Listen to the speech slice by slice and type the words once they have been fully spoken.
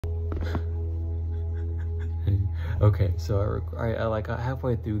Okay, so I got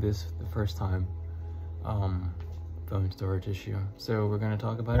halfway through this the first time, phone storage issue. So we're gonna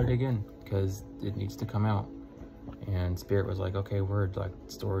talk about it again because it needs to come out. And Spirit was like, okay, word, like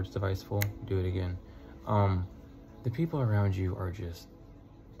storage device full, do it again. The people around you are just,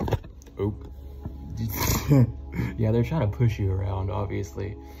 yeah, they're trying to push you around,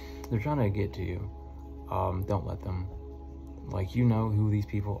 obviously. They're trying to get to you. Don't let them. Like, you know who these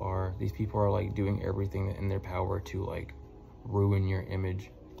people are. These people are like doing everything in their power to like ruin your image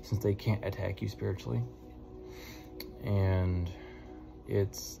since they can't attack you spiritually. And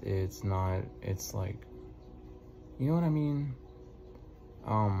it's like, you know what I mean?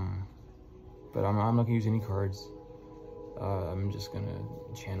 But I'm not gonna use any cards. I'm just gonna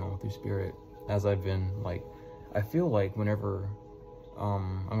channel through Spirit as I've been. Like, I feel like whenever,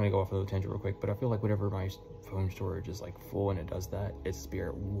 I'm gonna go off of the tangent real quick, but I feel like whenever my phone storage is like full and it does that, it's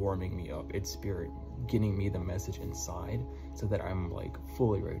Spirit warming me up. It's Spirit getting me the message inside so that I'm like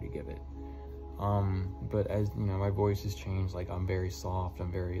fully ready to give it. But as you know, my voice has changed. Like, I'm very soft.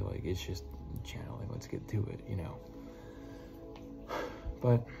 I'm very like, it's just channeling. Let's get to it, you know.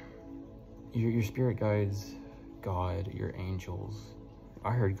 But your spirit guides, God, your angels.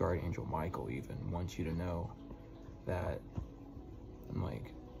 I heard Guardian Angel Michael even wants you to know that,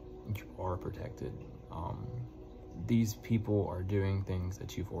 like, you are protected. These people are doing things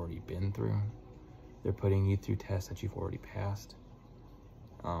that you've already been through. They're putting you through tests that you've already passed.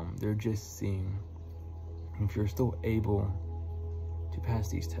 They're just seeing if you're still able to pass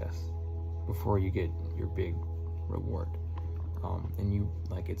these tests before you get your big reward. And you,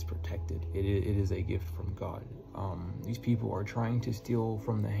 like, it's protected. It is a gift from God. These people are trying to steal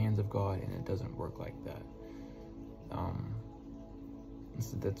from the hands of God, and it doesn't work like that.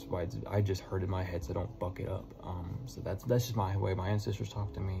 So that's why I just heard in my head, so don't buck it up. So that's just my way my ancestors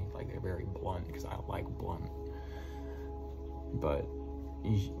talk to me. Like, they're very blunt because I like blunt. But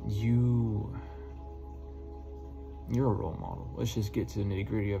you're a role model. Let's just get to the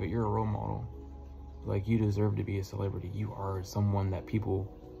nitty-gritty of it. You're a role model. Like, you deserve to be a celebrity. You are someone that people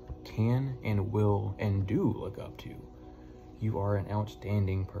can and will and do look up to. You are an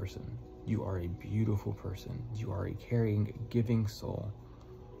outstanding person. You are a beautiful person. You are a caring, giving soul.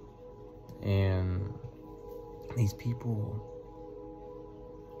 And these people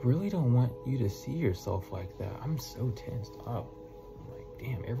really don't want you to see yourself like that. I'm so tensed up. I'm like,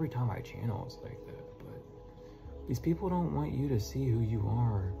 damn, every time I channel, it's like that. But these people don't want you to see who you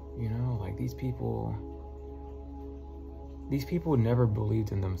are, you know? Like, these people never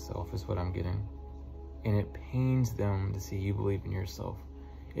believed in themselves, is what I'm getting. And it pains them to see you believe in yourself.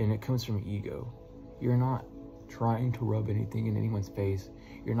 And it comes from ego. You're not trying to rub anything in anyone's face.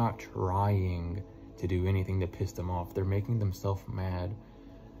 You're not trying to do anything to piss them off. They're making themselves mad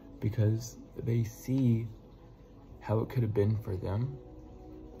because they see how it could have been for them.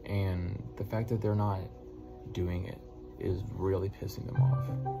 And the fact that they're not doing it is really pissing them off.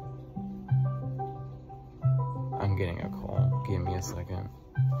 I'm getting a call. Give me a second.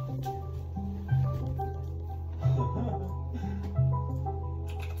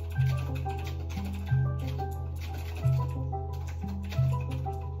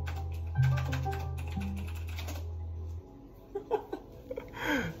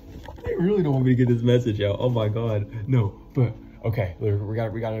 They really don't want me to get this message out. Oh my God. No, but okay, we gotta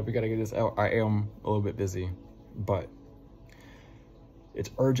get this out. I am a little bit busy, but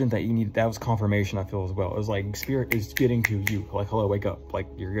it's urgent that you need. That was confirmation, I feel, as well. It was like Spirit is getting to you. Like, hello, wake up. Like,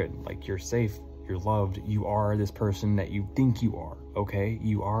 you're good. Like, you're safe. You're loved. You are this person that you think you are. Okay,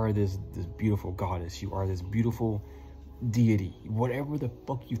 you are this beautiful goddess. You are this beautiful deity. Whatever the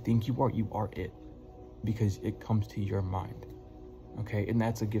fuck you think you are it, because it comes to your mind. Okay, and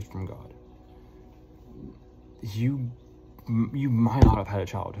that's a gift from God. You might not have had a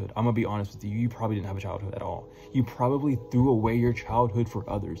childhood. I'm gonna be honest with you. You probably didn't have a childhood at all. You probably threw away your childhood for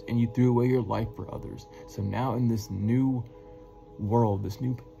others, and you threw away your life for others. So now in this new world, this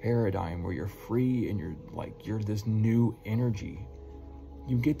new paradigm where you're free and you're this new energy,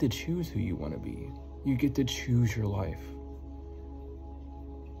 you get to choose who you want to be. You get to choose your life.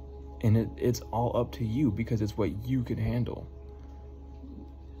 And it's all up to you because it's what you can handle.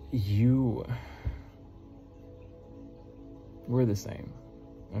 We're the same,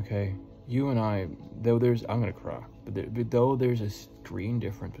 okay? You and I, though I'm gonna cry, but though there's a screen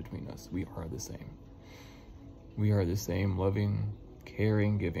difference between us, we are the same. We are the same loving,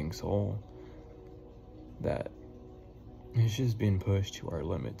 caring, giving soul that has just been pushed to our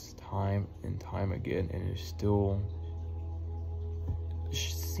limits time and time again, and is still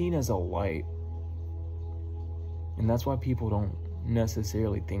seen as a light. And that's why people don't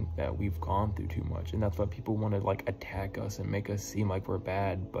necessarily think that we've gone through too much, and that's why people want to like attack us and make us seem like we're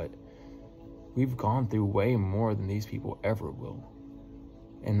bad. But we've gone through way more than these people ever will,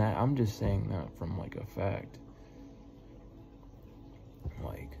 and that I'm just saying that from like a fact.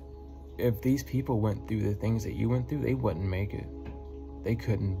 Like, if these people went through the things that you went through, they wouldn't make it. They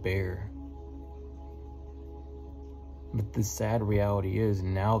couldn't bear. But the sad reality is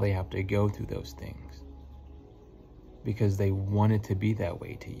now they have to go through those things because they wanted to be that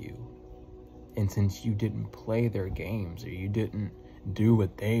way to you. And since you didn't play their games, or you didn't do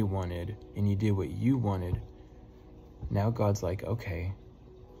what they wanted and you did what you wanted, now God's like, okay,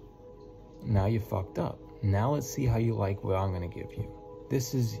 now you fucked up. Now let's see how you like what I'm going to give you.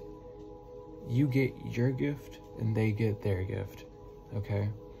 This is, you get your gift and they get their gift, okay?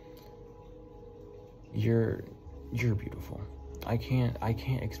 You're beautiful. I can't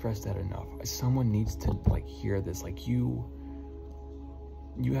express that enough. Someone needs to like hear this. Like, you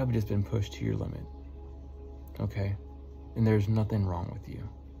have just been pushed to your limit, okay? And there's nothing wrong with you.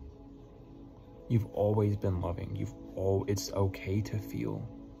 You've always been loving. It's okay to feel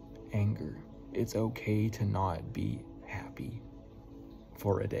anger. It's okay to not be happy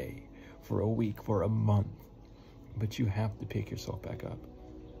for a day, for a week, for a month. But you have to pick yourself back up,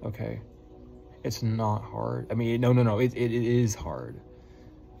 okay? It's not hard. I mean, no. It is hard.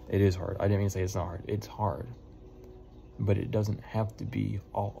 It is hard. I didn't mean to say it's not hard. It's hard. But it doesn't have to be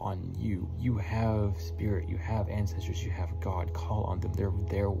all on you. You have spirit. You have ancestors. You have God. Call on them.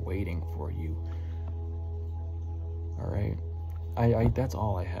 They're waiting for you. All right? That's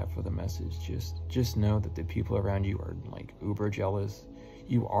all I have for the message. Just know that the people around you are like uber jealous.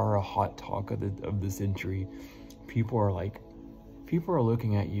 You are a hot talk of the century. People are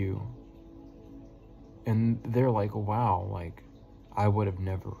looking at you and they're like, wow, like I would have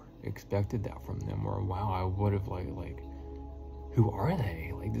never expected that from them, or wow, I would have like who are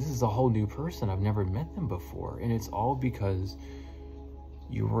they? Like, this is a whole new person. I've never met them before. And it's all because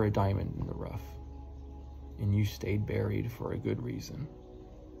you were a diamond in the rough and you stayed buried for a good reason.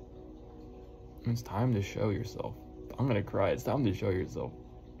 And it's time to show yourself. I'm gonna cry. It's time to show yourself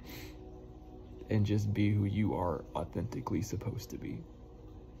and just be who you are authentically supposed to be.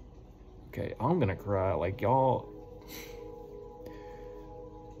 Okay, I'm gonna cry. Like, y'all,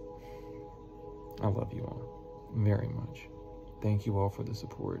 I love you all very much. Thank you all for the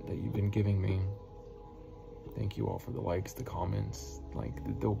support that you've been giving me. Thank you all for the likes, the comments,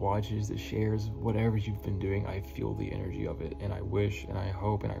 like the watches, the shares, whatever you've been doing. I feel the energy of it, and I wish and I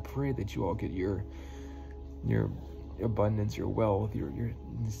hope and I pray that you all get your abundance, your wealth, your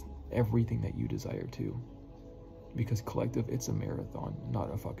everything that you desire to. Because collective, it's a marathon,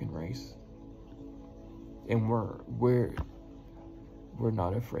 not a fucking race. And we're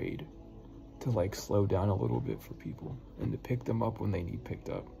not afraid to like slow down a little bit for people and to pick them up when they need picked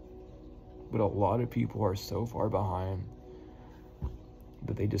up. But a lot of people are so far behind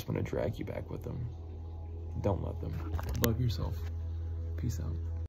that they just want to drag you back with them. Don't let them. Love yourself. Peace out.